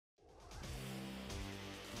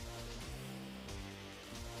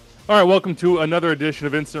All right, welcome to another edition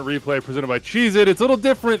of Instant Replay presented by Cheez-It. It's a little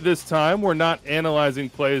different this time. We're not analyzing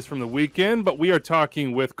plays from the weekend, but we are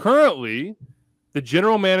talking with currently the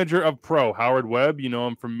general manager of Pro, Howard Webb. You know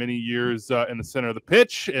him from many years in the center of the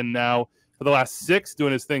pitch, and now for the last 6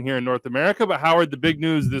 doing his thing here in North America. But Howard, the big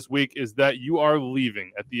news this week is that you are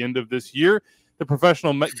leaving at the end of this year. The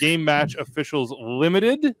Professional Game Match Officials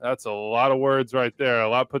Limited, that's a lot of words right there, a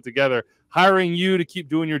lot put together, hiring you to keep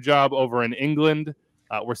doing your job over in England.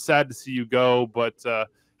 We're sad to see you go, but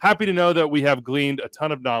happy to know that we have gleaned a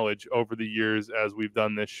ton of knowledge over the years as we've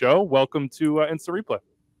done this show. Welcome to Instant Replay.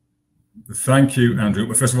 Thank you, Andrew.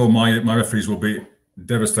 Well, first of all, my referees will be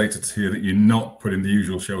devastated to hear that you're not putting the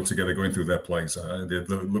usual show together, going through their plays. They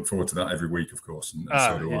look forward to that every week, of course, and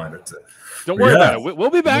so do I. Don't worry about it. We'll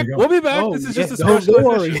be back. We'll be back. Oh, this is just a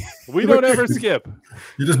special edition. We don't ever skip.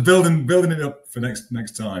 You're just building it up for next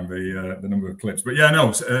time. The number of clips, but yeah,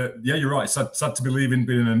 no, yeah, you're right. Sad to be leaving.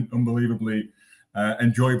 Been an unbelievably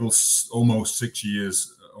enjoyable almost 6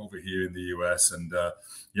 years over here in the US, and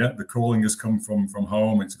yeah, the calling has come from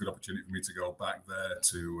home. It's a good opportunity for me to go back there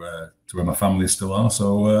to where my family still are.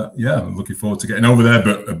 So yeah, I'm looking forward to getting over there,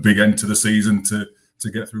 but a big end to the season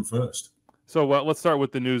to get through first. So let's start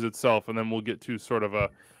with the news itself, and then we'll get to sort of a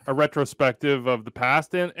retrospective of the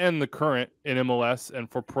past and the current in MLS and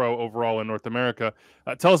for Pro overall in North America.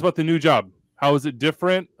 Tell us about the new job. How is it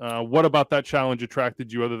different? What about that challenge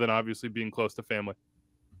attracted you, other than obviously being close to family?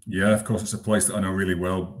 Yeah, of course, it's a place that I know really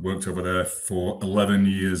well. Worked over there for 11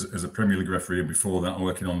 years as a Premier League referee, and before that, I'm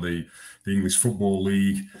working on the English Football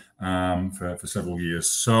League for several years.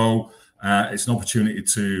 So it's an opportunity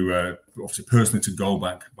to obviously personally to go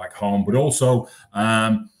back home, but also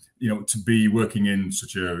to be working in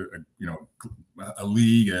such a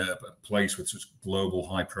league, a place with such global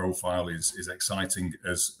high profile is exciting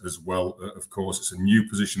as well. Of course, it's a new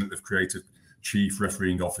position that they've created. Chief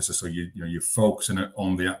Refereeing Officer, so you're focusing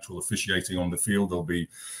on the actual officiating on the field. There'll be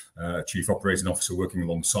a Chief Operating Officer working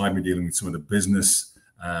alongside me, dealing with some of the business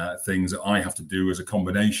things that I have to do as a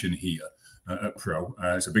combination here at Pro.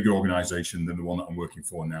 It's a bigger organisation than the one that I'm working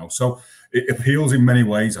for now, so it appeals in many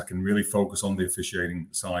ways. I can really focus on the officiating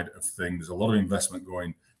side of things. There's a lot of investment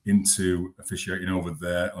going into officiating over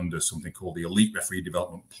there under something called the Elite Referee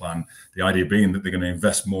Development Plan. The idea being that they're going to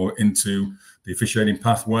invest more into the officiating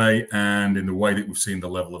pathway, and in the way that we've seen the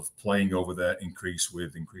level of playing over there increase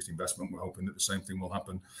with increased investment, we're hoping that the same thing will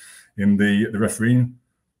happen in the refereeing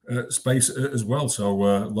space as well. So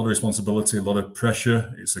a lot of responsibility, a lot of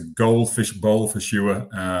pressure. It's a goldfish bowl for sure,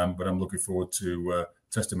 but I'm looking forward to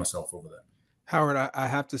testing myself over there. Howard, I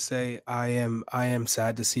have to say I am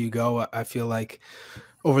sad to see you go. I feel like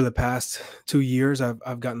over the past 2 years,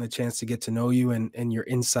 I've gotten the chance to get to know you and your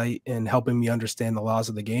insight in helping me understand the laws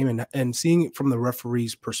of the game and seeing it from the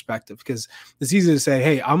referee's perspective, because it's easy to say,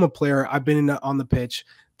 hey, I'm a player, I've been on the pitch,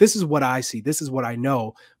 this is what I see, this is what I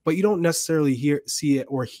know, but you don't necessarily see it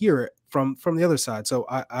or hear it from the other side. So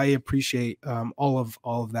I appreciate all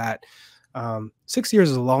of that. 6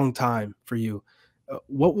 years is a long time for you.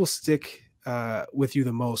 What will stick with you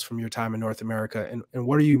the most from your time in North America, and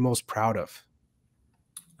what are you most proud of?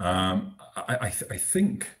 I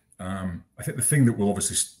think the thing that will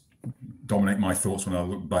obviously dominate my thoughts when I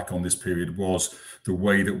look back on this period was the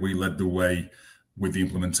way that we led the way with the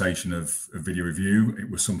implementation of video review. It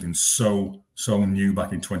was something so new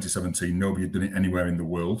back in 2017. Nobody had done it anywhere in the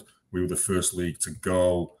world. We were the first league to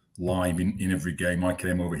go live in every game. I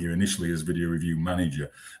came over here initially as video review manager,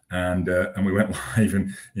 and we went live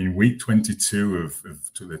in week 22 of the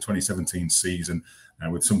 2017 season,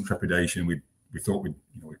 and with some trepidation. We thought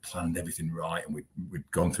we'd planned everything right, and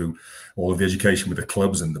we'd gone through all of the education with the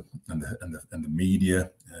clubs and the media,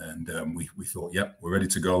 and we thought, yep, we're ready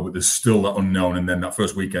to go. But there's still that unknown. And then that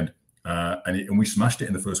first weekend, and we smashed it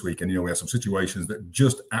in the first weekend. We had some situations that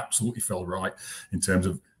just absolutely fell right in terms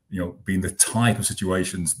of being the type of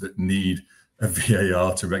situations that need a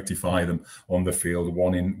VAR to rectify them on the field.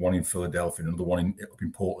 One in Philadelphia, another one up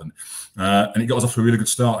in Portland, and it got us off to a really good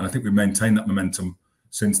start. And I think we maintained that momentum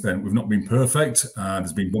since then. We've not been perfect.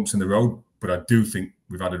 There's been bumps in the road, but I do think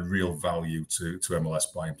we've added real value to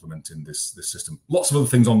MLS by implementing this system. Lots of other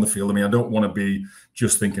things on the field. I mean, I don't want to be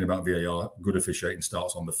just thinking about VAR. Good officiating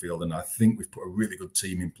starts on the field, and I think we've put a really good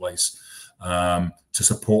team in place to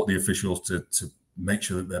support the officials to make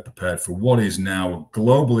sure that they're prepared for what is now a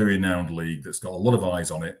globally renowned league that's got a lot of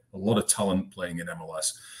eyes on it, a lot of talent playing in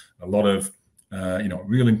MLS, a lot of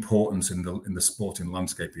real importance in the sporting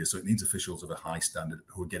landscape here. So it needs officials of a high standard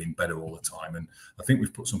who are getting better all the time. And I think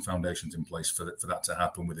we've put some foundations in place for that to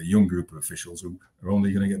happen with a young group of officials who are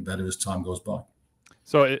only going to get better as time goes by.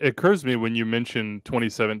 So it occurs to me when you mentioned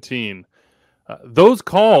 2017, Those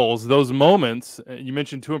calls, those moments, you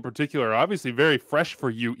mentioned two in particular, are obviously very fresh for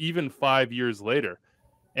you, even 5 years later.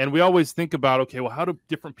 And we always think about, okay, well, how do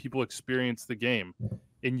different people experience the game?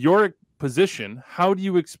 In your position, how do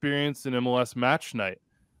you experience an MLS match night?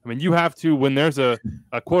 I mean, you have to, when there's a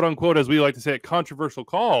quote unquote, as we like to say, a controversial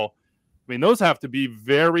call, I mean, those have to be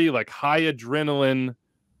very like high adrenaline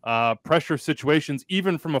pressure situations,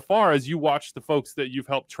 even from afar, as you watch the folks that you've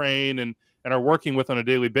helped train and are working with on a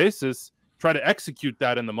daily basis try to execute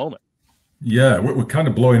that in the moment. Yeah, we're kind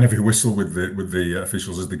of blowing every whistle with the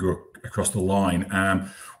officials as they go across the line.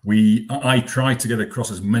 I try to get across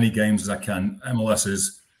as many games as I can.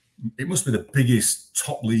 MLS it must be the biggest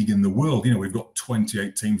top league in the world. You know, we've got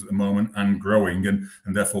 28 teams at the moment and growing, and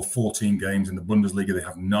therefore 14 games in the Bundesliga. They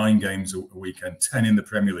have 9 games a weekend, 10 in the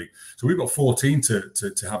Premier League. So we've got 14 to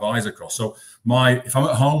have eyes across. So if I'm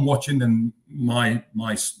at home watching, then my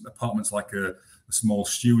apartment's like a small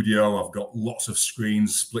studio. I've got lots of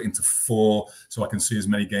screens split into 4, so I can see as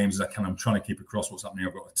many games as I can. I'm trying to keep across what's happening.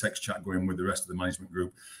 I've got a text chat going with the rest of the management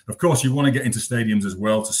group. Of course, you want to get into stadiums as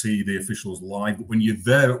well to see the officials live, but when you're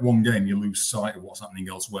there at one game, you lose sight of what's happening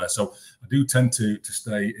elsewhere. So I do tend to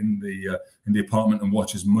stay in the apartment and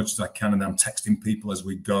watch as much as I can, and I'm texting people as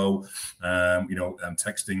we go. I'm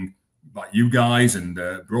texting like you guys and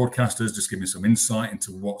broadcasters, just give me some insight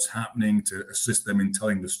into what's happening to assist them in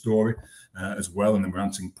telling the story as well. And then we're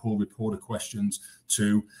answering pool reporter questions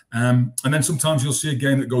too. And then sometimes you'll see a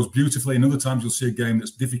game that goes beautifully, and other times you'll see a game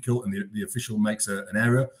that's difficult and the official makes an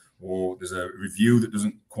error, or there's a review that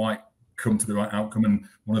doesn't quite come to the right outcome. And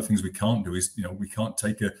one of the things we can't do is, we can't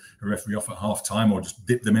take a referee off at half time or just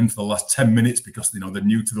dip them in for the last 10 minutes because, they're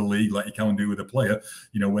new to the league, like you can do with a player.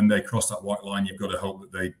 When they cross that white line, you've got to hope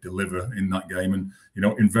that they deliver in that game. And,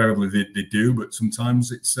 invariably they do, but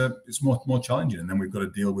sometimes it's more challenging. And then we've got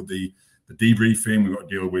to deal with the debriefing. We've got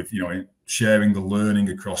to deal with, sharing the learning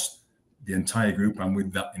across the entire group and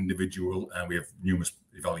with that individual. And we have numerous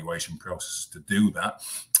evaluation processes to do that,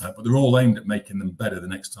 but they're all aimed at making them better the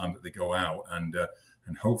next time that they go out, and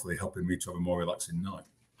hopefully helping me to have a more relaxing night.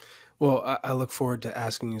 Well, I look forward to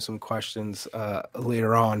asking you some questions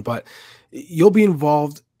later on, but you'll be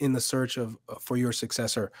involved in the search for your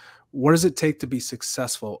successor. What does it take to be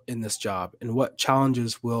successful in this job, and what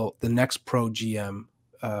challenges will the next pro GM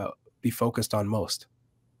be focused on most?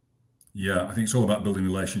 Yeah, I think it's all about building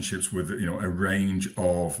relationships with a range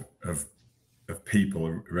of people,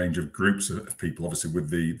 a range of groups of people. Obviously, with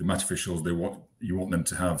the match officials, you want them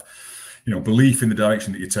to have belief in the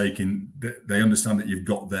direction that you're taking. They understand that you've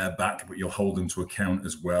got their back, but you'll hold them to account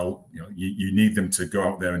as well. You need them to go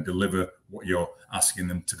out there and deliver what you're asking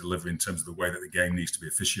them to deliver in terms of the way that the game needs to be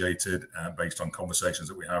officiated, based on conversations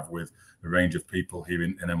that we have with a range of people here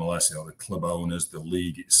in MLS, the club owners, the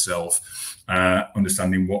league itself,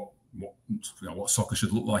 understanding what soccer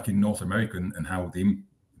should look like in North America and how the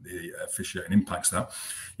officiating impacts that.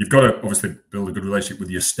 You've got to obviously build a good relationship with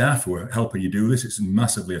your staff who are helping you do this. It's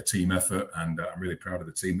massively a team effort, and I'm really proud of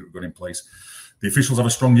the team that we've got in place. The officials have a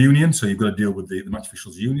strong union, so you've got to deal with the match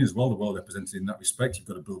officials union as well. They're well represented in that respect. You've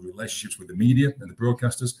got to build relationships with the media and the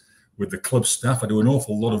broadcasters, with the club staff. I do an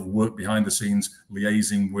awful lot of work behind the scenes,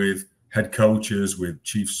 liaising with head coaches, with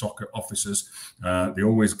chief soccer officers. They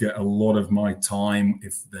always get a lot of my time.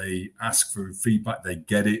 If they ask for feedback, they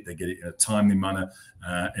get it. They get it in a timely manner,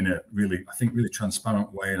 in a really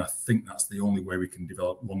transparent way. And I think that's the only way we can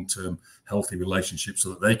develop long-term healthy relationships, so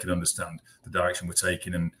that they can understand the direction we're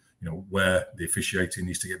taking, and where the officiating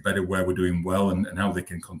needs to get better, where we're doing well, and how they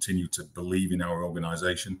can continue to believe in our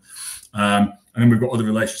organization. And then we've got other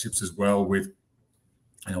relationships as well with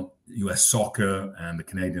US Soccer and the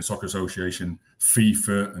Canadian Soccer Association,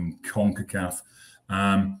 FIFA and CONCACAF,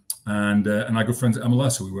 and our good friends at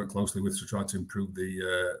MLS, who we work closely with to try to improve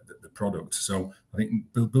the product. So I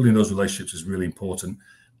think building those relationships is really important.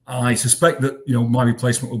 I suspect that my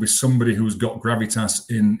replacement will be somebody who's got gravitas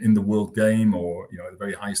in the world game, or at the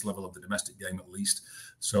very highest level of the domestic game at least,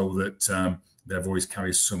 so that their voice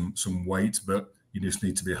carries some weight. But you just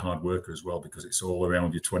need to be a hard worker as well, because it's all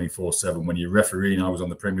around you 24/7. When you're refereeing, I was on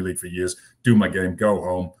the Premier League for years, do my game, go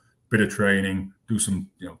home, bit of training, do some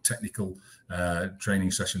technical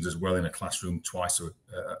training sessions as well in a classroom twice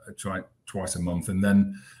a month, and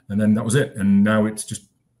then that was it. And now it's just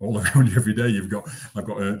all around you every day. I've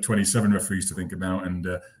got 27 referees to think about, and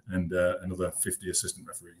another 50 assistant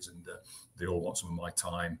referees, and they all want some of my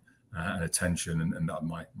time and attention, and that of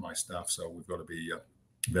my staff. So we've got to be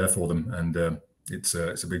there for them, and it's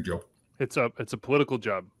a big job. It's a political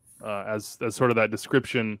job, as sort of that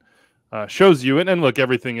description shows you. And look,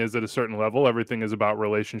 everything is at a certain level. Everything is about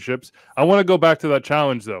relationships. I want to go back to that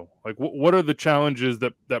challenge, though. Like, what are the challenges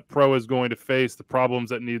that pro is going to face, the problems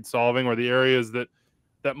that need solving, or the areas that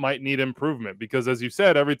might need improvement? Because as you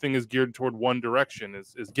said, everything is geared toward one direction,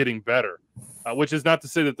 is getting better, which is not to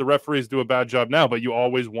say that the referees do a bad job now, but you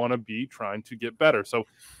always want to be trying to get better. So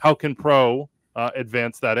how can pro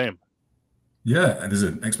advance that aim? Yeah, and there's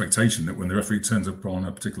an expectation that when the referee turns up on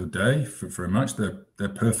a particular day for a match, they're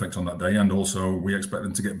perfect on that day, and also we expect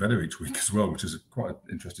them to get better each week as well, which is quite an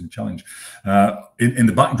interesting challenge. In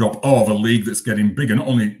the backdrop of a league that's getting bigger, not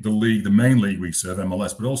only the main league we serve,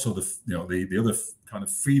 MLS, but also the other kind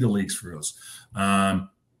of feeder leagues for us.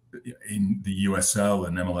 In the USL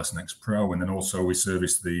and MLS Next Pro, and then also we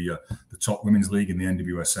service the top women's league in the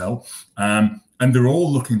NWSL, and they're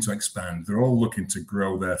all looking to expand. They're all looking to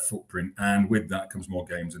grow their footprint, and with that comes more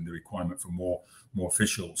games and the requirement for more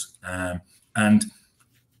officials. And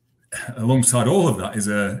alongside all of that is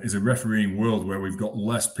a refereeing world where we've got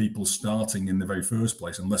less people starting in the very first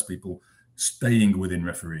place and less people staying within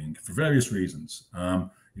refereeing for various reasons. And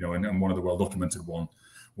one of the well documented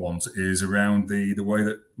ones is around the way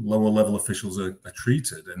that lower level officials are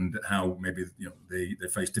treated, and how maybe they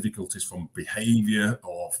face difficulties from behavior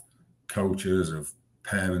of coaches, of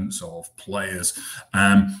parents, of players,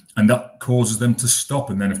 and that causes them to stop.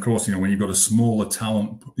 And then of course, when you've got a smaller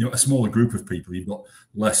talent, a smaller group of people, you've got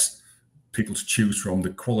less people to choose from. The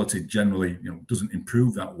quality generally doesn't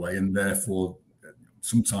improve that way, and therefore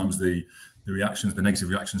sometimes the negative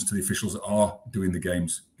reactions to the officials that are doing the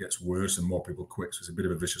games gets worse, and more people quit. So it's a bit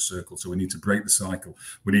of a vicious circle. So we need to break the cycle.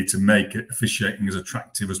 We need to make officiating as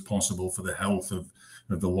attractive as possible for the health of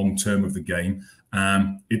the long term of the game.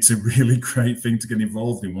 It's a really great thing to get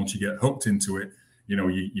involved in. Once you get hooked into it,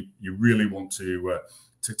 you really want to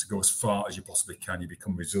go as far as you possibly can. You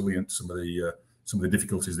become resilient to some of the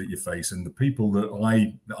difficulties that you face. And the people that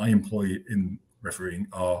I employ in refereeing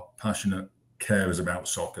are passionate carers about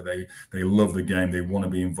soccer. They love the game. They want to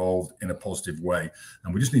be involved in a positive way,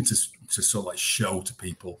 and we just need to sort of like show to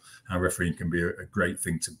people how refereeing can be a great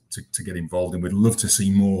thing to get involved in. We'd love to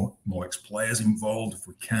see more ex-players involved if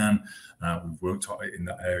we can. We've worked in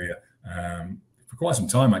that area for quite some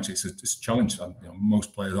time. Actually, it's a challenge.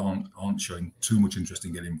 Most players aren't showing too much interest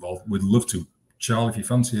in getting involved. We'd love to. Charlie, if you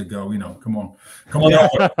fancy a go, come on. Yeah.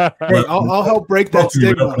 Hey, I'll help break that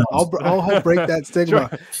stigma. I'll help break that stigma.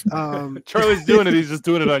 Charlie's doing it. He's just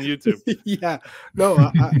doing it on YouTube. Yeah,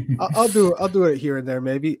 no, I'll do it here and there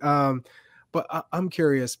maybe. But I'm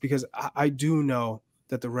curious because I do know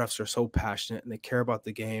that the refs are so passionate and they care about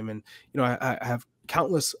the game, and I have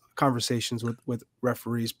countless conversations with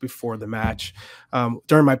referees before the match,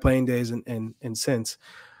 during my playing days and since.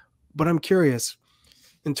 But I'm curious.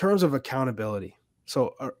 In terms of accountability,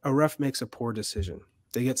 so a ref makes a poor decision.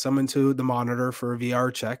 They get summoned to the monitor for a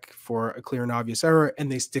VR check for a clear and obvious error,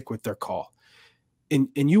 and they stick with their call. And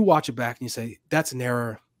you watch it back and you say, that's an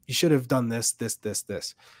error. You should have done this.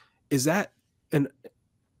 Is that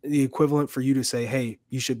the equivalent for you to say, hey,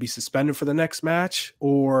 you should be suspended for the next match,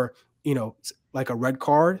 or, like a red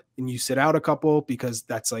card and you sit out a couple because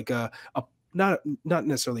that's like a not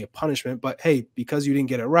necessarily a punishment, but hey, because you didn't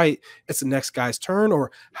get it right, it's the next guy's turn?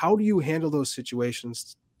 Or how do you handle those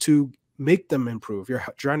situations to make them improve? You're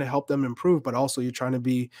trying to help them improve, but also you're trying to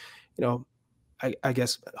be, I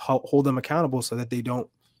guess, hold them accountable so that they don't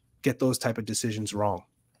get those type of decisions wrong.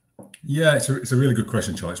 Yeah, it's a really good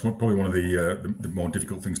question, Charlie. It's probably one of the more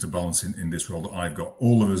difficult things to balance in this role that I've got.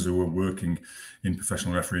 All of us who are working in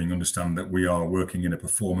professional refereeing understand that we are working in a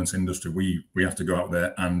performance industry. We have to go out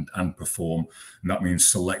there and perform, and that means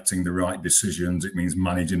selecting the right decisions. It means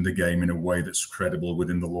managing the game in a way that's credible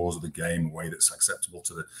within the laws of the game, a way that's acceptable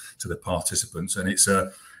to the participants. And it's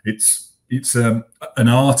an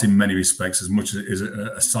art in many respects as much as it is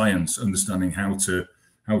a science, understanding how to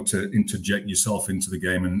interject yourself into the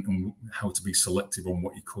game and how to be selective on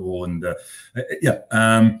what you call. And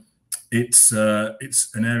it's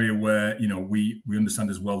an area where we understand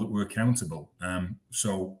as well that we're accountable.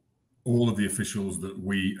 So all of the officials that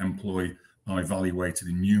we employ are evaluated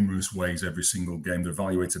in numerous ways every single game. They're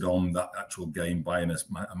evaluated on that actual game by a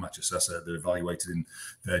match assessor. They're evaluated in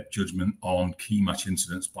their judgment on key match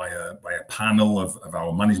incidents by a panel of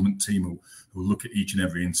our management team who look at each and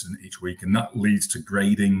every incident each week. And that leads to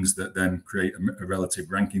gradings that then create a relative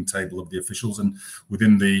ranking table of the officials. And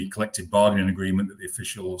within the collective bargaining agreement that the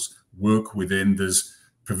officials work within, there's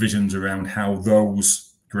provisions around how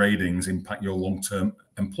those gradings impact your long-term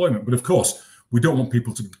employment. But of course, we don't want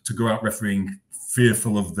people to go out refereeing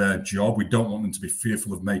fearful of their job. We don't want them to be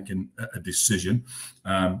fearful of making a decision.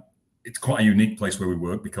 It's quite a unique place where we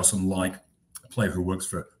work because unlike player who works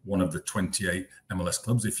for one of the 28 MLS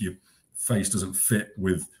clubs, if your face doesn't fit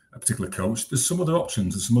with a particular coach, there's some other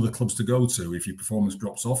options, there's some other clubs to go to. If your performance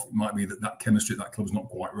drops off, it might be that chemistry at that club's not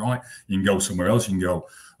quite right. You can go somewhere else, you can go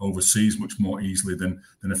overseas much more easily than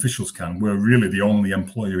officials can. We're really the only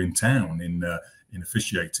employer in town in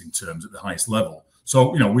officiating terms at the highest level.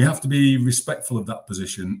 So, we have to be respectful of that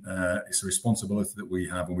position. It's a responsibility that we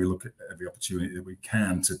have, and we look at every opportunity that we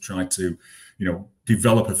can to try to,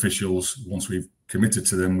 develop officials. Once we've committed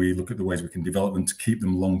to them, we look at the ways we can develop them to keep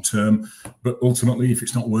them long term. But ultimately, if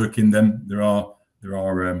it's not working, then there are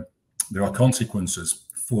consequences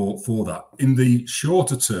for that. In the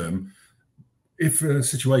shorter term, if a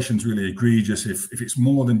situation's really egregious, if it's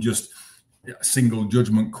more than just a single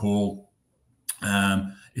judgment call,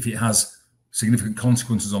 if it has significant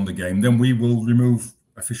consequences on the game, then we will remove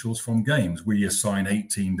officials from games. We assign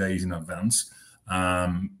 18 days in advance.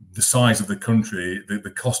 The size of the country,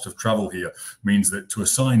 the cost of travel here means that to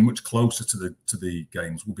assign much closer to the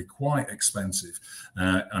games will be quite expensive.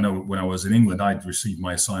 I know when I was in England, I'd received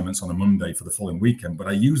my assignments on a Monday for the following weekend, but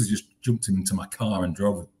I usually just jumped into my car and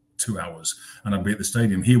drove 2 hours, and I'd be at the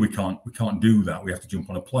stadium. Here we can't do that. We have to jump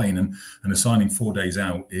on a plane, and assigning 4 days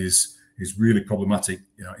out is really problematic,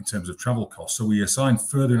 in terms of travel costs. So we assign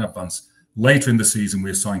further in advance. Later in the season,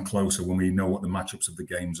 we assign closer when we know what the matchups of the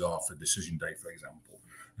games are for decision day, for example.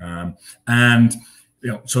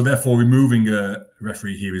 So therefore, removing a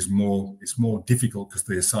referee here it's more difficult because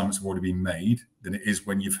the assignments have already been made than it is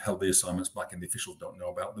when you've held the assignments back and the officials don't know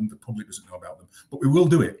about them, the public doesn't know about them. But we will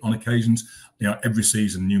do it on occasions. Every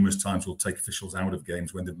season, numerous times we'll take officials out of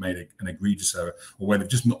games when they've made an egregious error, or where they've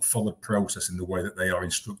just not followed process in the way that they are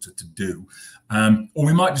instructed to do. Or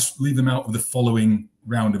we might just leave them out of the following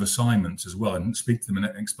round of assignments as well, and speak to them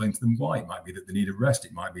and explain to them why. It might be that they need a rest.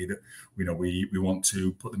 It might be that we want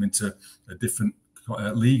to put them into a different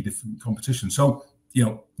league, different competition. So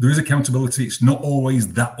there is accountability. It's not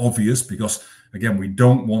always that obvious because, again, we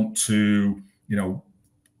don't want to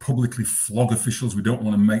publicly flog officials. We don't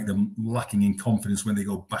want to make them lacking in confidence when they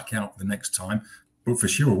go back out the next time. But for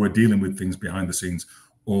sure, we're dealing with things behind the scenes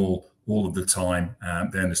all of the time.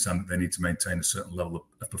 They understand that they need to maintain a certain level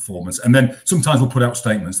of performance. And then sometimes we'll put out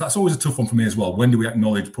statements. That's always a tough one for me as well. When do we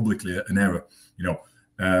acknowledge publicly an error?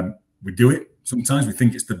 We do it. Sometimes we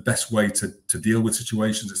think it's the best way to deal with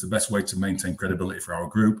situations. It's the best way to maintain credibility for our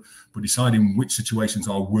group. But deciding which situations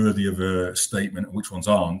are worthy of a statement and which ones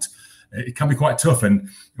aren't, it can be quite tough. And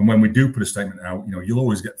when we do put a statement out, you'll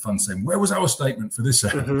always get fans saying, "Where was our statement for this?"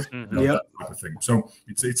 That type of thing. So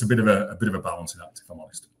it's a bit of a balancing act, if I'm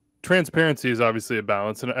honest. Transparency is obviously a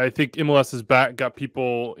balance, and I think MLS's back got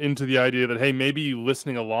people into the idea that, hey, maybe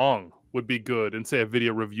listening along would be good in, say, a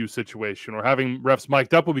video review situation, or having refs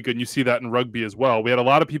mic'd up would be good. And you see that in rugby as well. We had a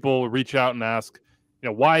lot of people reach out and ask,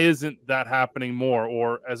 why isn't that happening more?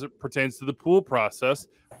 Or as it pertains to the pool process,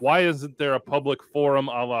 why isn't there a public forum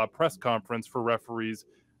a la press conference for referees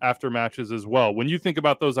after matches as well? When you think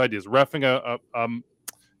about those ideas, reffing a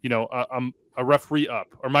referee up,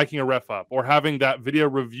 or miking a ref up, or having that video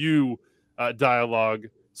review dialogue,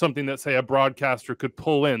 something that, say, a broadcaster could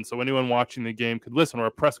pull in so anyone watching the game could listen, or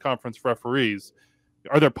a press conference for referees.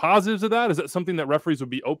 Are there positives of that? Is that something that referees would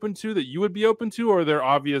be open to, that you would be open to, or are there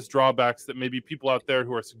obvious drawbacks that maybe people out there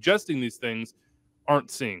who are suggesting these things aren't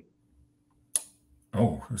seeing?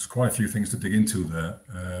 Oh, there's quite a few things to dig into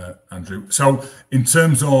there, Andrew. So in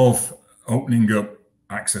terms of opening up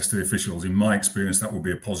access to the officials, in my experience, that would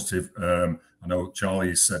be a positive. I know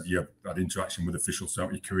Charlie said you've had interaction with officials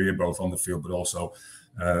throughout your career, both on the field, but also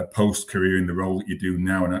post-career in the role that you do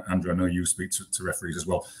now. And Andrew, I know you speak to referees as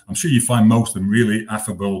well. I'm sure you find most of them really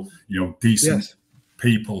affable, decent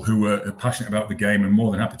people who are passionate about the game and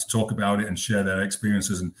more than happy to talk about it and share their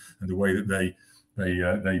experiences and the way that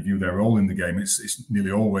they view their role in the game. It's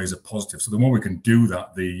nearly always a positive. So the more we can do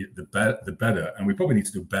that, the better. And we probably need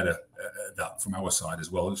to do better at that from our side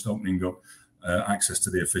as well. Just opening up access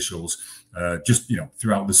to the officials,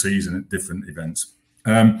 throughout the season at different events.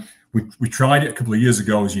 We tried it a couple of years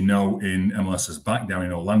ago, as you know, in MLS's back down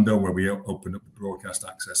in Orlando, where we opened up the broadcast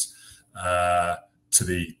access to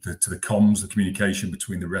the comms, the communication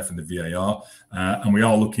between the ref and the VAR. And we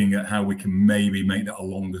are looking at how we can maybe make that a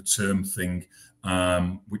longer term thing,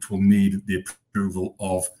 which will need the approval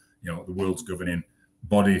of the world's governing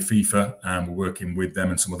body, FIFA, and we're working with them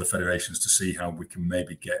and some other federations to see how we can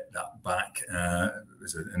maybe get that back.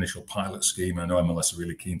 There's an initial pilot scheme. I know MLS are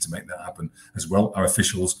really keen to make that happen as well. Our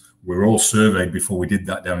officials were all surveyed before we did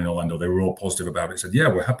that down in Orlando. They were all positive about it. Said, yeah,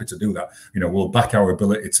 we're happy to do that. You know, we'll back our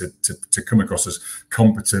ability to come across as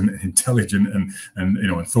competent, intelligent, and you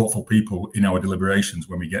know, and thoughtful people in our deliberations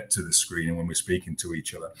when we get to the screen and when we're speaking to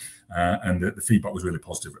each other. And the feedback was really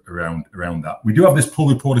positive around that. We do have this pull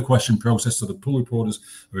reporter question process. So the pull reporters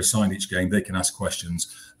are assigned each game. They can ask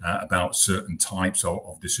questions about certain types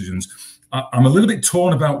of decisions. I'm a little bit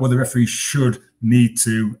torn about whether referees should need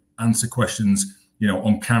to answer questions, you know,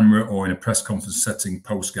 on camera or in a press conference setting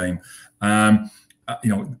post game. You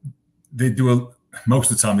know, they do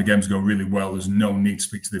most of the time the games go really well. There's no need to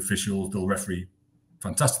speak to the officials. They'll referee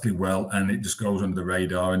fantastically well, and it just goes under the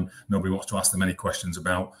radar, and nobody wants to ask them any questions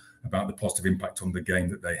about the positive impact on the game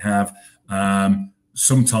that they have.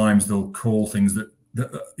 Sometimes they'll call things that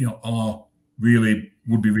you know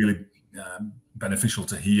would be really beneficial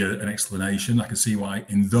to hear an explanation. I can see why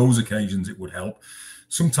in those occasions it would help.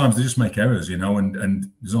 Sometimes they just make errors, you know,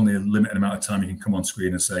 and there's only a limited amount of time you can come on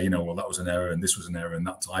screen and say, you know, well, that was an error and this was an error and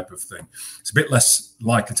that type of thing. It's a bit less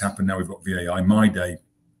likely to happen now we've got VAR. In my day,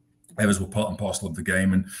 errors were part and parcel of the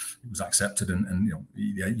game, and it was accepted, and you know,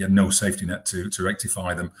 you had no safety net to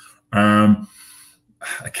rectify them.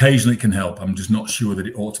 Occasionally it can help. I'm just not sure that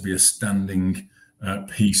it ought to be a standing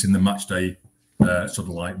piece in the match day sort of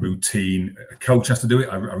like routine. A coach has to do it.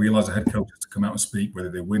 I realize a head coach has to come out and speak, whether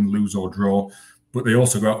they win, lose, or draw, but they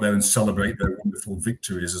also go out there and celebrate their wonderful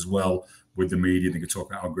victories as well with the media. They could talk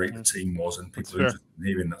about how great the team was, and people are interested in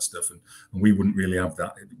hearing that stuff. And we wouldn't really have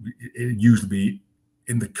that. It'd usually be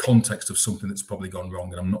in the context of something that's probably gone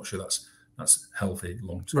wrong, and I'm not sure that's healthy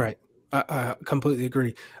long term. Right. I completely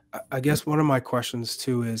agree. I guess one of my questions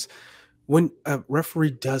too is, when a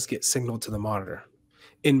referee does get signaled to the monitor,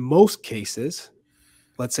 in most cases,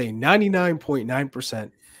 let's say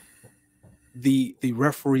 99.9%, the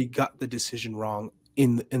referee got the decision wrong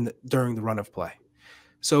during the run of play.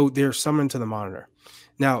 So they're summoned to the monitor.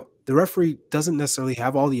 Now, the referee doesn't necessarily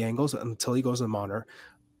have all the angles until he goes to the monitor.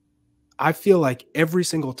 I feel like every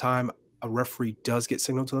single time a referee does get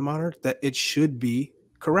signaled to the monitor, that it should be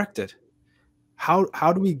corrected.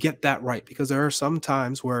 How do we get that right? Because there are some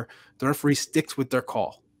times where the referee sticks with their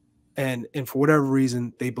call, and for whatever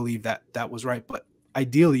reason they believe that that was right. But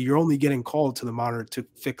ideally, you're only getting called to the monitor to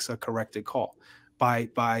fix a corrected call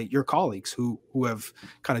by your colleagues who have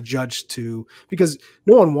kind of judged to, because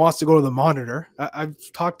no one wants to go to the monitor. I've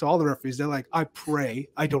talked to all the referees. They're like, I pray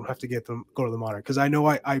I don't have to go to the monitor, because I know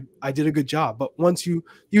I did a good job. But once you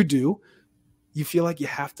do, you feel like you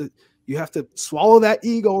have to swallow that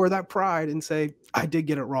ego or that pride and say, I did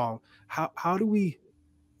get it wrong. How do we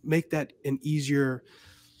make that an easier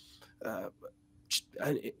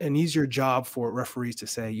job for referees to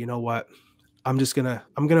say, you know what, I'm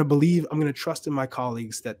gonna trust in my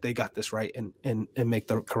colleagues that they got this right and make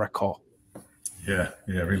the correct call. Yeah,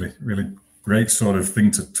 really, really great sort of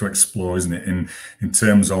thing to explore, isn't it? In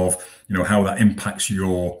terms of, you know, how that impacts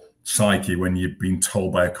your psyche when you've been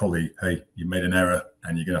told by a colleague, hey, you made an error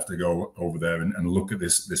and you're gonna have to go over there and look at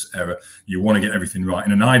this error. You want to get everything right.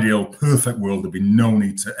 In an ideal, perfect world, there'd be no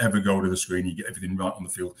need to ever go to the screen. You get everything right on the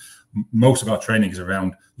field. Most of our training is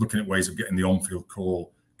around looking at ways of getting the on-field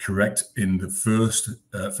call correct in the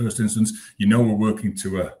first instance. You know, we're working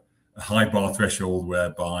to a high bar threshold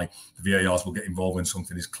whereby the VARs will get involved when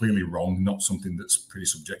something is clearly wrong, not something that's pretty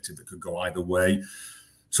subjective that could go either way.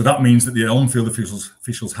 So that means that the on-field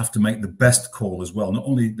officials have to make the best call as well, not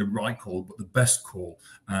only the right call, but the best call.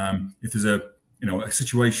 If there's a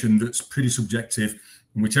situation that's pretty subjective,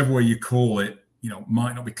 and whichever way you call it, you know,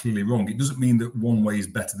 might not be clearly wrong. It doesn't mean that one way is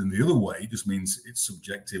better than the other way. It just means it's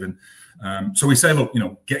subjective. And so we say, look, you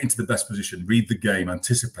know, get into the best position, read the game,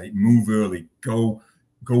 anticipate, move early, go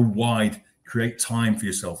wide, create time for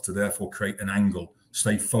yourself to therefore create an angle,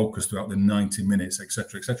 stay focused throughout the 90 minutes,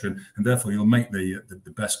 etc., etc. And therefore you'll make the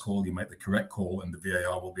best call, you make the correct call, and the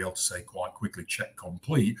VAR will be able to say quite quickly, check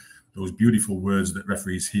complete. Those beautiful words that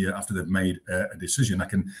referees hear after they've made a decision. I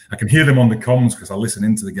can hear them on the comms because I listen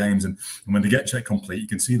into the games, and when they get check complete, you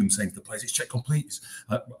can see them saying to the players, it's check complete.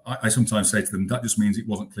 I sometimes say to them, that just means it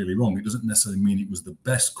wasn't clearly wrong. It doesn't necessarily mean it was the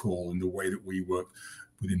best call in the way that we work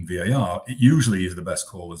within VAR. It usually is the best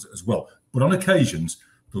call as well. But on occasions,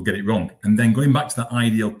 they'll get it wrong. And then going back to that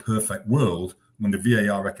ideal perfect world, when the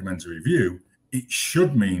VAR recommends a review, it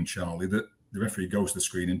should mean, Charlie, that the referee goes to the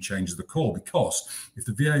screen and changes the call, because if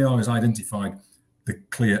the VAR has identified the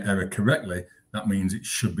clear error correctly, that means it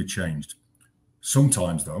should be changed.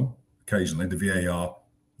 Sometimes, though, occasionally, the VAR,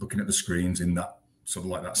 looking at the screens in that sort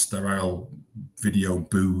of like that sterile video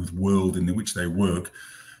booth world in which they work,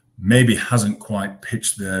 maybe hasn't quite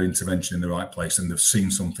pitched their intervention in the right place, and they've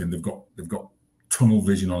seen something. They've got tunnel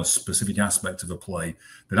vision on a specific aspect of a play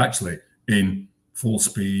that actually, in full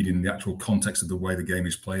speed, in the actual context of the way the game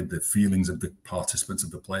is played, the feelings of the participants,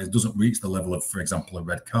 of the players, doesn't reach the level of, for example, a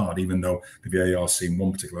red card, even though the VAR has seen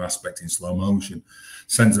one particular aspect in slow motion,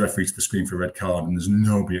 sends the referee to the screen for a red card, and there's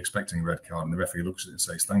nobody expecting a red card, and the referee looks at it and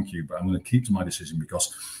says, thank you, but I'm going to keep to my decision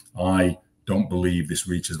because I don't believe this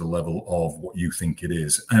reaches the level of what you think it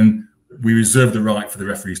is. And we reserve the right for the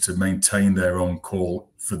referees to maintain their own call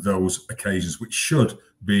for those occasions, which should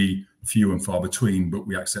be few and far between, but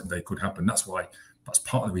we accept they could happen. That's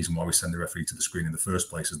part of the reason why we send the referee to the screen in the first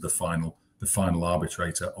place, as the final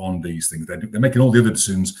arbitrator on these things. They're making all the other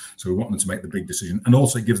decisions, so we want them to make the big decision, and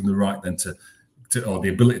also it gives them the right then to or the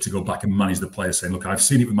ability to go back and manage the player, saying, look, I've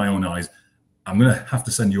seen it with my own eyes, I'm going to have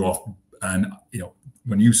to send you off, and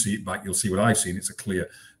when you see it back, you'll see what I've seen. It's a clear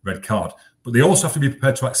red card. But they also have to be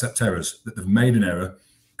prepared to accept errors, that they've made an error.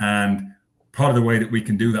 And part of the way that we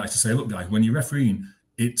can do that is to say, look, guys, when you're refereeing,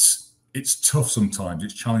 it's tough sometimes,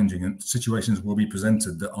 it's challenging, and situations will be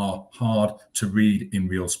presented that are hard to read in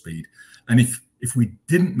real speed. And if we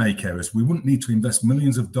didn't make errors, we wouldn't need to invest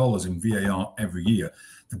millions of dollars in VAR every year.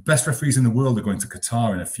 The best referees in the world are going to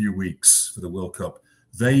Qatar in a few weeks for the World Cup.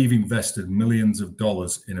 They've invested millions of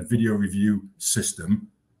dollars in a video review system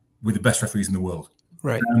with the best referees in the world.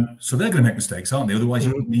 Right. So they're going to make mistakes, aren't they? Otherwise,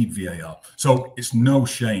 you don't need VAR. So it's no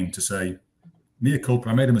shame to say, mea culpa,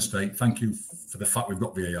 I made a mistake. Thank you for the fact we've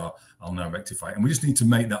got VAR. I'll now rectify it. And we just need to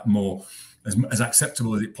make that more as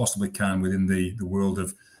acceptable as it possibly can within the world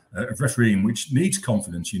of refereeing, which needs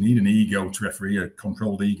confidence. You need an ego to referee, a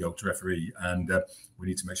controlled ego to referee. And we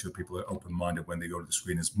need to make sure people are open-minded when they go to the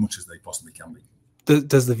screen as much as they possibly can be.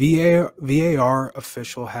 Does the VAR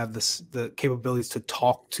official have the capabilities to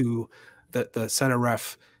talk to the center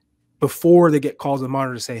ref before they get called to the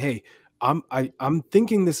monitor to say, hey, I'm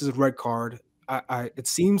thinking this is a red card. It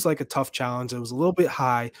seems like a tough challenge. It was a little bit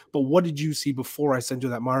high, but what did you see before I sent you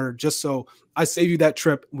that monitor? Just so I save you that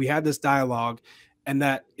trip. We had this dialogue, and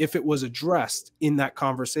that if it was addressed in that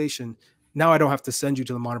conversation, now I don't have to send you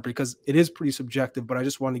to the monitor, because it is pretty subjective, but I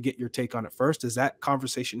just want to get your take on it first. Does that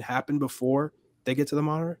conversation happen before they get to the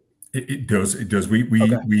monitor? It does.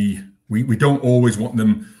 We don't always want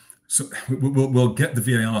them. So we'll get the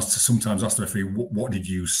VARs to sometimes ask the referee, what did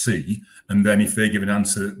you see? And then if they give an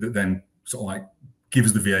answer that then sort of like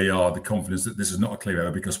gives the VAR the confidence that this is not a clear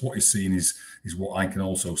error, because what he's seen is what I can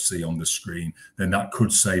also see on the screen, then that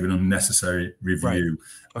could save an unnecessary review.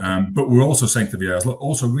 Right. Okay. But we're also saying to the VARs, look,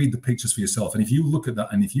 also read the pictures for yourself. And if you look at that,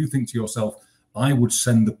 and if you think to yourself, I would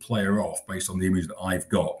send the player off based on the image that I've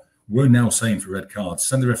got, we're now saying for red cards,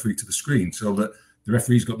 send the referee to the screen so that the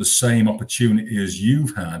referee's got the same opportunity as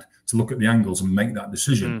you've had to look at the angles and make that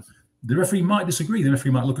decision. The referee might disagree. The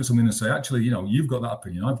referee might look at something and say, actually, you've got that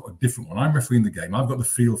opinion. I've got a different one. I'm refereeing the game. I've got the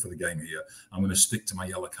feel for the game here. I'm going to stick to my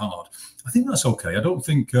yellow card. I think that's okay. I don't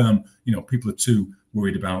think, people are too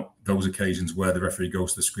worried about those occasions where the referee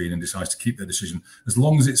goes to the screen and decides to keep their decision, as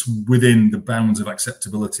long as it's within the bounds of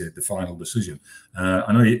acceptability, the final decision.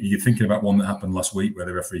 I know you're thinking about one that happened last week where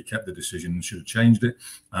the referee kept the decision and should have changed it.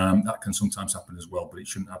 That can sometimes happen as well, but it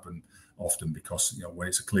shouldn't happen often, because when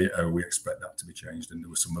it's a clear error, we expect that to be changed. And there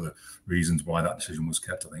were some other reasons why that decision was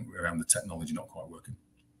kept, I think, around the technology not quite working.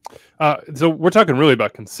 So we're talking really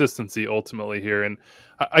about consistency ultimately here. And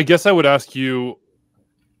I guess I would ask you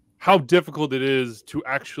how difficult it is to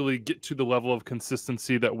actually get to the level of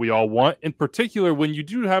consistency that we all want, in particular when you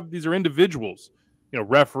do have, these are individuals,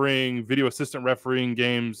 refereeing, video assistant refereeing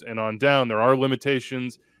games and on down. There are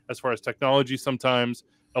limitations as far as technology sometimes.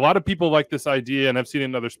 A lot of people like this idea, and I've seen it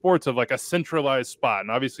in other sports, of like a centralized spot. And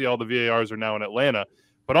obviously all the VARs are now in Atlanta,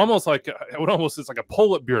 but it's like a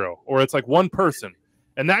Politburo, or it's like one person.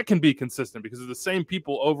 And that can be consistent because it's the same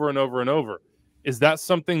people over and over and over. Is that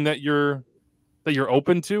something that you're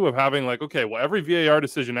open to, of having like, okay, well, every VAR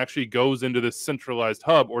decision actually goes into this centralized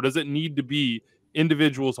hub, or does it need to be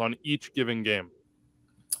individuals on each given game?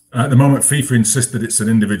 At the moment, FIFA insists that it's an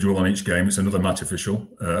individual on each game. It's another match official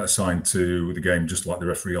assigned to the game, just like the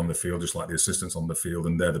referee on the field, just like the assistants on the field,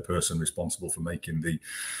 and they're the person responsible for making the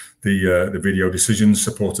video decisions,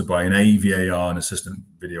 supported by an AVAR, an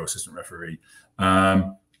video assistant referee.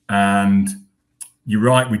 And you're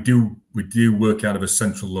right, we do work out of a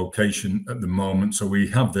central location at the moment, so we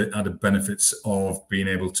have the added benefits of being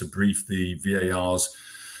able to brief the VARs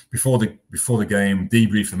before the game,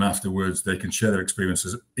 debrief them afterwards. They can share their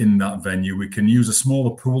experiences in that venue. We can use a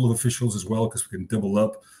smaller pool of officials as well, because we can double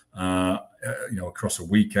up, across a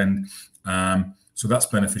weekend. So that's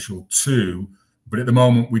beneficial too. But at the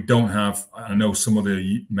moment, we don't have. I know some of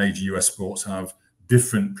the major US sports have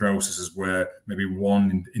different processes where maybe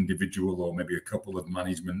one individual or maybe a couple of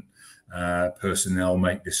management personnel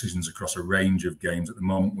make decisions across a range of games. At the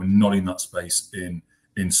moment, we're not in that space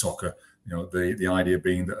in soccer. You know, the idea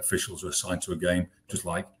being that officials are assigned to a game just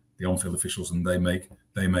like the on-field officials, and they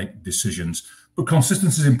make decisions. But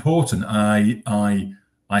consistency is important.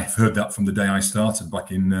 I've heard that from the day I started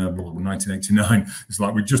back in 1989. It's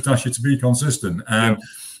like, we just asked you to be consistent, and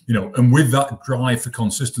you know, and with that drive for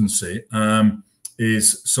consistency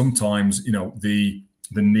is sometimes, you know, the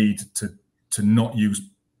need to not use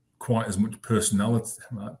quite as much personality.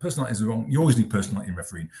 Personality is wrong. You always need personality in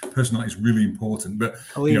refereeing. Personality is really important, but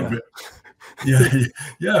you know,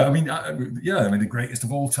 I mean, the greatest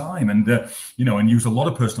of all time, and you know, and use a lot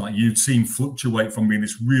of personality. You'd see him fluctuate from being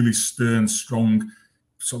this really stern, strong,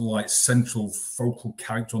 sort of like central focal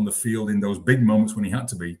character on the field in those big moments when he had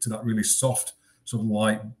to be, to that really soft, sort of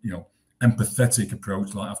like, you know, empathetic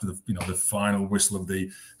approach, like after the, you know, the final whistle of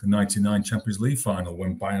the 99 Champions League final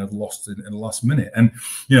when Bayern had lost in the last minute. And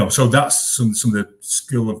you know, so that's some of the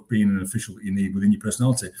skill of being an official that you need within your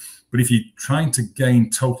personality. But if you're trying to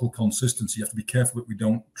gain total consistency, you have to be careful that we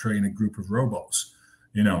don't train a group of robots.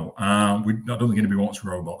 You know, I don't think anybody wants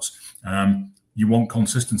robots. You want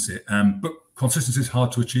consistency, but consistency is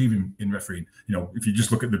hard to achieve in refereeing. You know, if you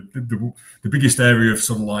just look at the biggest area of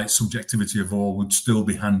sort of like subjectivity of all would still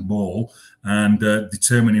be handball, and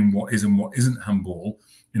determining what is and what isn't handball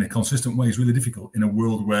in a consistent way is really difficult in a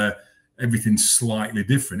world where everything's slightly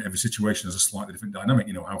different. Every situation has a slightly different dynamic.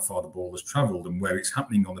 You know, how far the ball has travelled and where it's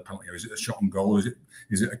happening on the penalty area. Is it a shot on goal? Or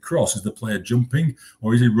is it a cross? Is the player jumping,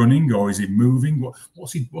 or is he running, or is he moving?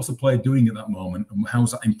 What's the player doing at that moment, and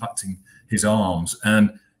how's that impacting his arms?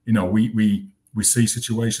 And you know, we see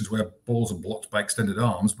situations where balls are blocked by extended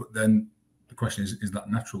arms, but then the question is that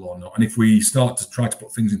natural or not? And if we start to try to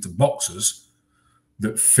put things into boxes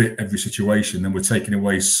that fit every situation, then we're taking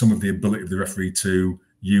away some of the ability of the referee to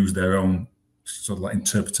use their own sort of like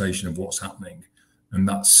interpretation of what's happening. And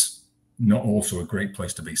that's not also a great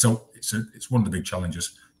place to be. So it's one of the big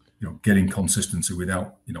challenges, you know, getting consistency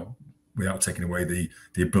without taking away the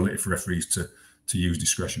ability for referees to use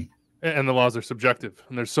discretion. And the laws are subjective,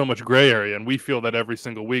 and there's so much gray area. And we feel that every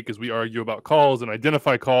single week as we argue about calls and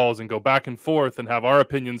identify calls and go back and forth and have our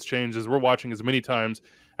opinions change as we're watching as many times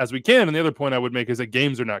as we can. And the other point I would make is that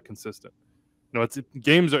games are not consistent. You know,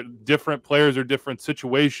 games are different, players are different,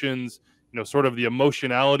 situations, you know, sort of the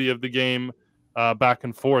emotionality of the game back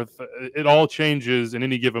and forth. It all changes in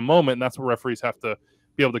any given moment, and that's what referees have to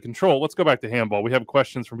be able to control. Let's go back to handball. We have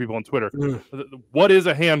questions from people on Twitter. What is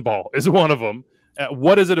a handball is one of them.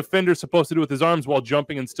 What is a defender supposed to do with his arms while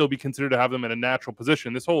jumping and still be considered to have them in a natural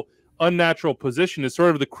position? This whole unnatural position is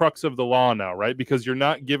sort of the crux of the law now, right? Because you're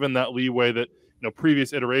not given that leeway that, you know,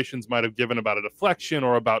 previous iterations might have given about a deflection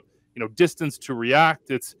or about, you know, distance to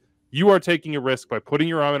react. It's, you are taking a risk by putting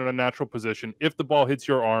your arm in a natural position. If the ball hits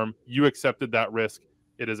your arm, you accepted that risk.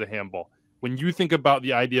 It is a handball. When you think about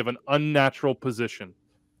the idea of an unnatural position,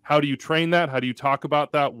 how do you train that? How do you talk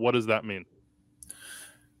about that? What does that mean?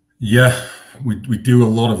 Yeah, we do a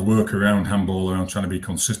lot of work around handball, around trying to be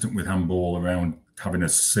consistent with handball, around having a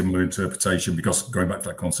similar interpretation, because going back to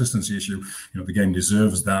that consistency issue, you know, the game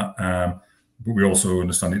deserves that. But we also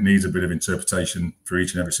understand it needs a bit of interpretation for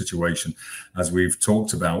each and every situation, as we've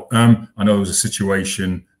talked about. I know there was a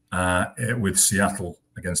situation with Seattle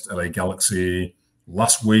against LA Galaxy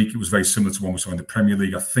last week. It was very similar to one we saw in the Premier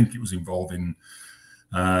League. I think it was involving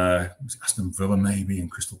Aston Villa maybe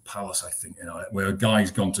and Crystal Palace, I think, you know, where a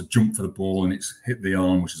guy's gone to jump for the ball and it's hit the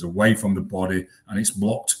arm, which is away from the body, and it's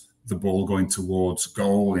blocked the ball going towards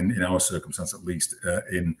goal in our circumstance, at least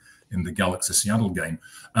in the Galaxy Seattle game.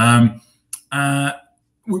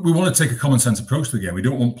 We want to take a common sense approach to the game. We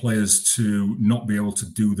don't want players to not be able to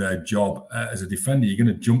do their job. As a defender, you're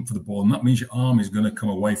going to jump for the ball, and that means your arm is going to come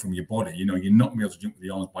away from your body. You know, you're not going to be able to jump with the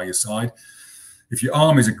arms by your side. If your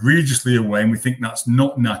arm is egregiously away and we think that's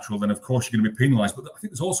not natural, then of course you're going to be penalised. But I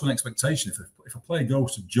think there's also an expectation. If a player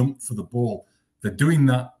goes to jump for the ball, they're doing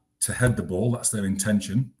that to head the ball. That's their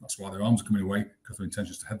intention. That's why their arms are coming away, because their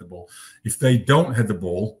intention is to head the ball. If they don't head the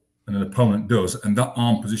ball and an opponent does, and that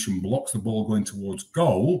arm position blocks the ball going towards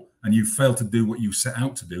goal, and you fail to do what you set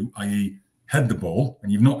out to do, i.e. head the ball,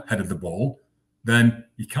 and you've not headed the ball, then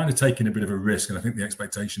you're kind of taking a bit of a risk. And I think the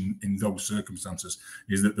expectation in those circumstances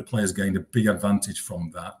is that the players gained a big advantage from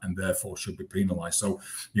that and therefore should be penalised. So,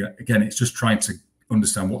 yeah, again, it's just trying to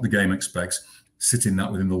understand what the game expects, sitting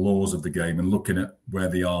that within the laws of the game and looking at where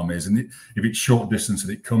the arm is. And if it's short distance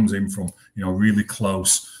and it comes in from, you know, really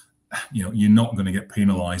close, you're not going to get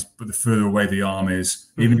penalised. But the further away the arm is,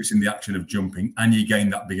 even if it's in the action of jumping, and you gain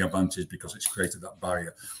that big advantage because it's created that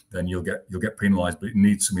barrier, then you'll get penalised. But it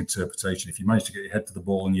needs some interpretation. If you manage to get your head to the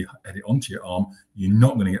ball and you head it onto your arm, you're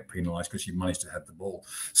not going to get penalised because you managed to head the ball.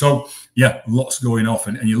 So yeah, lots going off,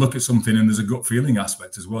 and you look at something, and there's a gut feeling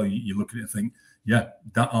aspect as well. You look at it and think, yeah,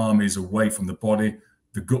 that arm is away from the body.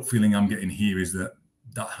 The gut feeling I'm getting here is that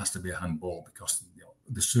has to be a handball because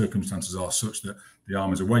the circumstances are such that the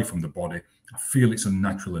arm is away from the body. I feel it's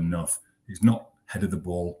unnatural enough. He's not headed the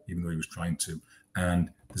ball, even though he was trying to, and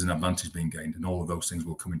there's an advantage being gained, and all of those things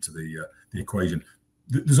will come into the equation.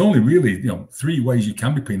 There's only really 3 ways you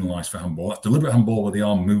can be penalised for handball. That's deliberate handball where the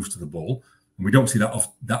arm moves to the ball, and we don't see that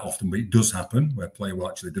often, but it does happen where a player will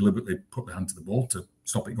actually deliberately put the hand to the ball to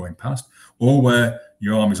stop it going past, or where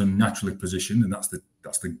your arm is unnaturally positioned, and that's the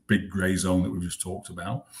big grey zone that we've just talked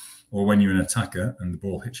about. Or when you're an attacker and the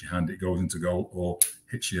ball hits your hand, it goes into goal, or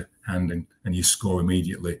hits your hand and you score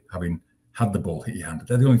immediately, having had the ball hit your hand.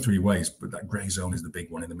 They're the only 3 ways, but that grey zone is the big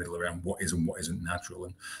one in the middle around what is and what isn't natural.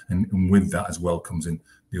 And with that as well comes in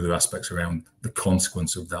the other aspects around the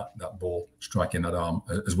consequence of that ball striking that arm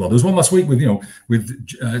as well. There was one last week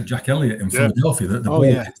with Jack Elliott in Philadelphia.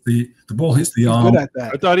 The ball hits the arm. Good at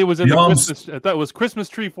that. I thought he was in the Christmas. I thought it was Christmas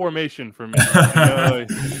tree formation for me.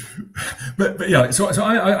 but yeah, so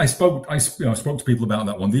I spoke to people about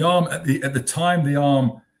that one. The arm at the time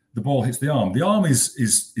the ball hits the arm. The arm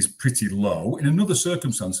is pretty low. In another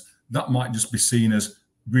circumstance, that might just be seen as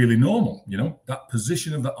really normal. That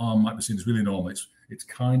position of the arm might be seen as really normal. It's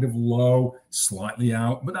kind of low, slightly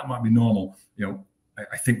out, but that might be normal.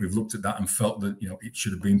 I think we've looked at that and felt that it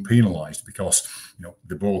should have been penalised because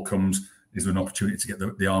the ball comes. Is there an opportunity to get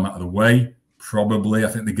the arm out of the way? Probably. I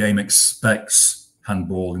think the game expects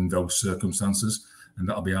handball in those circumstances, and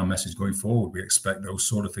that'll be our message going forward. We expect those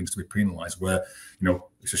sort of things to be penalised, where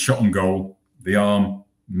it's a shot on goal. The arm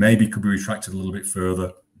maybe could be retracted a little bit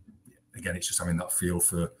further. Again, it's just having that feel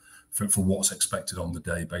for what's expected on the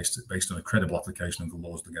day based on a credible application of the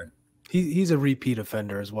laws of the game. He's a repeat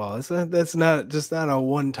offender as well. That's not a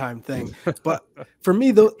one-time thing. But for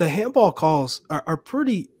me, the handball calls are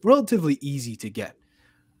pretty relatively easy to get.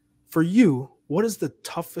 For you, what is the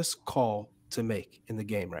toughest call to make in the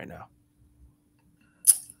game right now?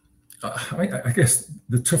 I guess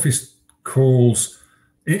the toughest calls,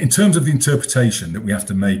 in terms of the interpretation that we have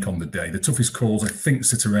to make on the day, the toughest calls I think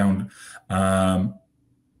sit around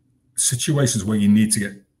situations where you need to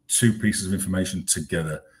get 2 pieces of information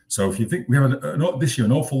together. So if you think we have this year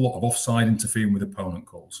an awful lot of offside interfering with opponent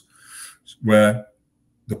calls, where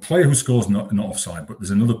the player who scores not offside, but there's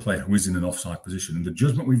another player who is in an offside position, and the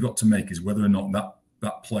judgment we've got to make is whether or not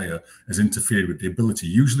that player has interfered with the ability,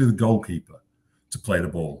 usually the goalkeeper, to play the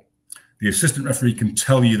ball. The assistant referee can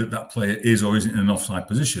tell you that player is or isn't in an offside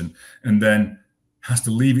position, and then has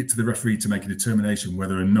to leave it to the referee to make a determination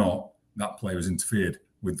whether or not that player has interfered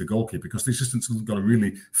with the goalkeeper, because the assistant's got a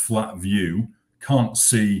really flat view, can't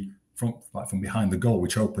see from behind the goal,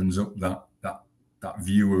 which opens up that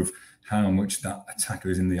view of how much that attacker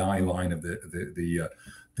is in the eye line of the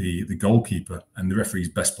goalkeeper, and the referee's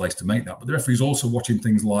best place to make that. But the referee's also watching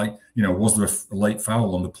things like, was there a late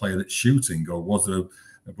foul on the player that's shooting, or was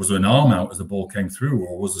there an arm out as the ball came through,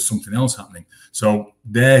 or was there something else happening? So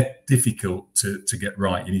they're difficult to get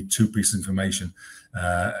right. You need 2 pieces of information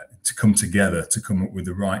to come together to come up with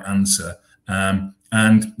the right answer.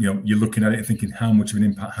 And you're looking at it and thinking, how much of an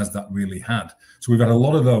impact has that really had? So we've had a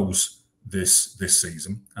lot of those this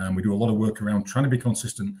season, and we do a lot of work around trying to be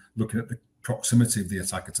consistent, looking at the proximity of the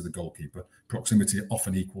attacker to the goalkeeper. Proximity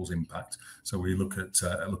often equals impact, so we look at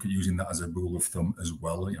using that as a rule of thumb as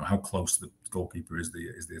well. How close to the goalkeeper is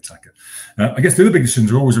the attacker. I guess the other big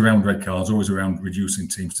decisions are always around red cards, always around reducing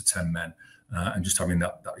teams to 10 men. And just having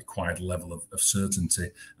that required level of certainty,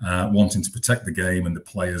 wanting to protect the game and the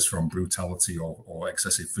players from brutality or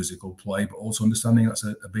excessive physical play, but also understanding that's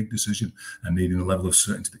a big decision and needing a level of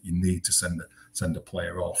certainty that you need to send a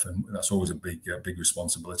player off, and that's always a big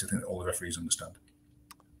responsibility. I think that all the referees understand.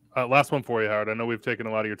 Last one for you, Howard. I know we've taken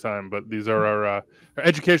a lot of your time, but these are our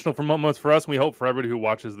educational moments for us, and we hope for everybody who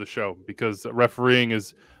watches the show, because refereeing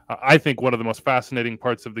is, I think, one of the most fascinating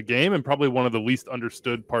parts of the game, and probably one of the least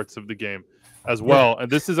understood parts of the game as well.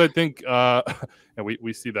 And this is, I think, and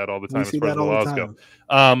we see that all the time as far as the laws go.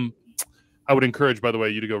 I would encourage, by the way,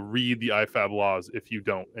 you to go read the IFAB laws if you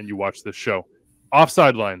don't and you watch this show.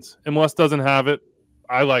 Offside lines. MLS doesn't have it.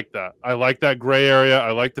 I like that. I like that gray area.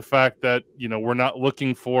 I like the fact that, we're not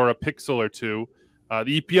looking for a pixel or 2.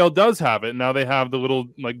 The EPL does have it. Now they have the little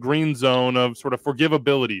green zone of sort of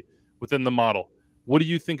forgivability within the model. What do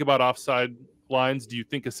you think about offside lines? Do you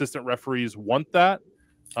think assistant referees want that?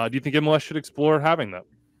 Do you think MLS should explore having that?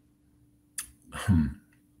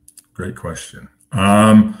 Great question.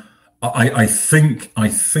 I think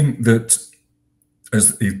that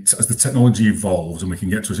as the technology evolves and we can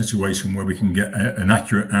get to a situation where we can get an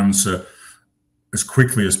accurate answer as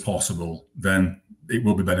quickly as possible, then it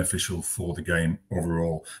will be beneficial for the game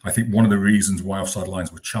overall. I think one of the reasons why offside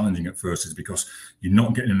lines were challenging at first is because you're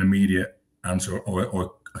not getting an immediate answer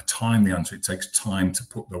or a timely answer. It takes time to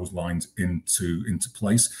put those lines into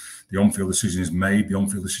place. The on-field decision is made. The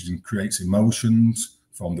on-field decision creates emotions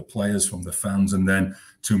from the players, from the fans, and then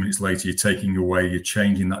 2 minutes later you're taking away, you're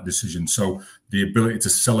changing that decision. So the ability to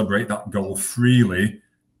celebrate that goal freely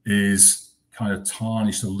is kind of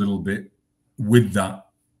tarnished a little bit with that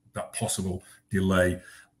possible delay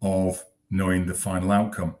of knowing the final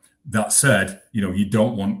outcome. That said, you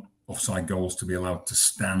don't want offside goals to be allowed to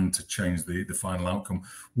stand to change the final outcome.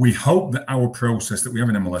 We hope that our process that we have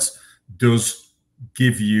in MLS does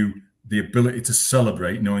give you the ability to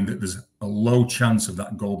celebrate, knowing that there's a low chance of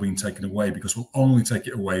that goal being taken away, because we'll only take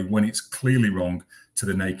it away when it's clearly wrong to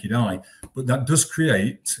the naked eye. But that does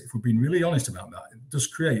create, if we're being really honest about that, it does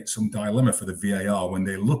create some dilemma for the VAR when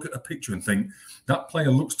they look at a picture and think, that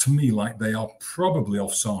player looks to me like they are probably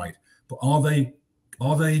offside, but are they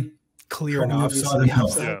clear and obviously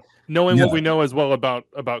offside? Yeah. Knowing what we know as well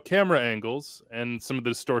about camera angles and some of the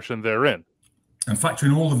distortion therein. And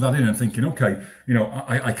factoring all of that in and thinking, okay,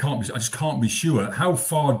 I just can't be sure. How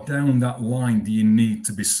far down that line do you need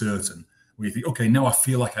to be certain? Where you think, okay, now I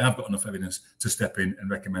feel like I have got enough evidence to step in and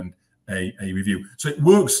recommend a review. So it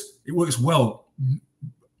works well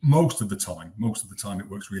most of the time. Most of the time it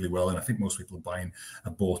works really well, and I think most people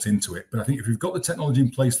are bought into it. But I think if you've got the technology in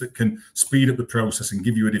place that can speed up the process and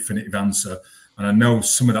give you a definitive answer, and I know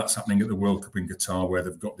some of that's happening at the World Cup in Qatar, where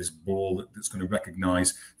they've got this ball that's going to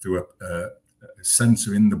recognise through a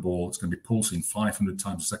sensor in the ball. It's going to be pulsing 500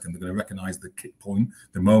 times a second. They're going to recognize the kick point,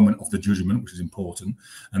 the moment of the judgment, which is important.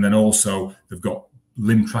 And then also they've got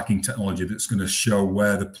limb tracking technology that's going to show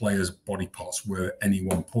where the player's body parts were at any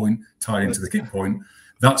one point, tied into the kick point.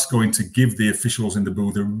 That's going to give the officials in the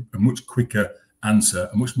booth a much quicker answer,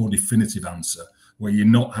 a much more definitive answer, where you're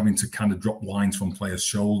not having to kind of drop lines from players'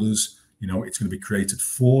 shoulders. It's going to be created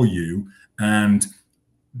for you, and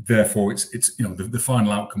therefore it's the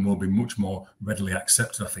final outcome will be much more readily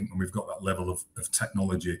accepted, I think, when we've got that level of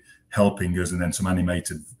technology helping us, and then some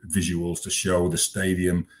animated visuals to show the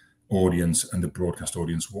stadium audience and the broadcast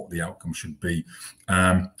audience what the outcome should be.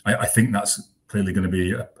 I think that's clearly going to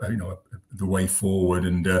be the way forward,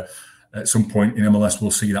 and at some point in MLS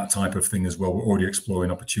we'll see that type of thing as well. We're already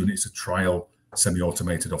exploring opportunities to trial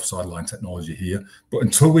semi-automated offside line technology here, but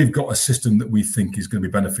until we've got a system that we think is going to be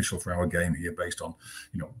beneficial for our game here, based on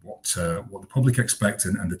what the public expect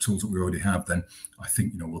and the tools that we already have, then I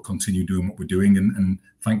think we'll continue doing what we're doing, and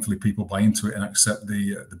thankfully people buy into it and accept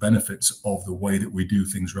the benefits of the way that we do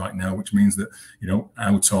things right now, which means that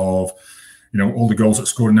out of all the goals that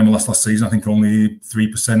scored in MLS last season, I think only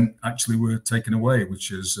 3% actually were taken away,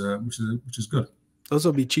 which is good. Those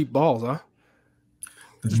will be cheap balls, huh?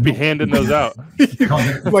 Just be handing those out.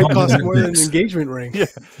 Might cost more than an engagement ring. Yeah.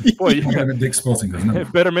 Boy, you Dick Sporting, doesn't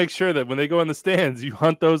it? Better make sure that when they go in the stands, you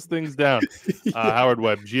hunt those things down. Howard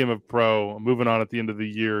Webb, GM of Pro, moving on at the end of the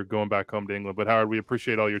year, going back home to England. But Howard, we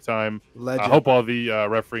appreciate all your time. I hope all the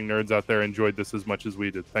refereeing nerds out there enjoyed this as much as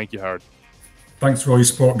we did. Thank you, Howard. Thanks for all your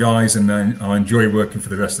support, guys, and I'll enjoy working for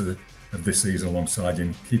the rest of this season alongside you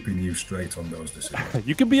and keeping you straight on those decisions.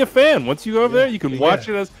 You can be a fan. Once you go over there, you can watch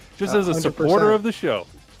it as a supporter of the show.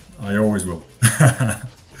 I always will.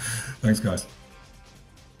 Thanks, guys.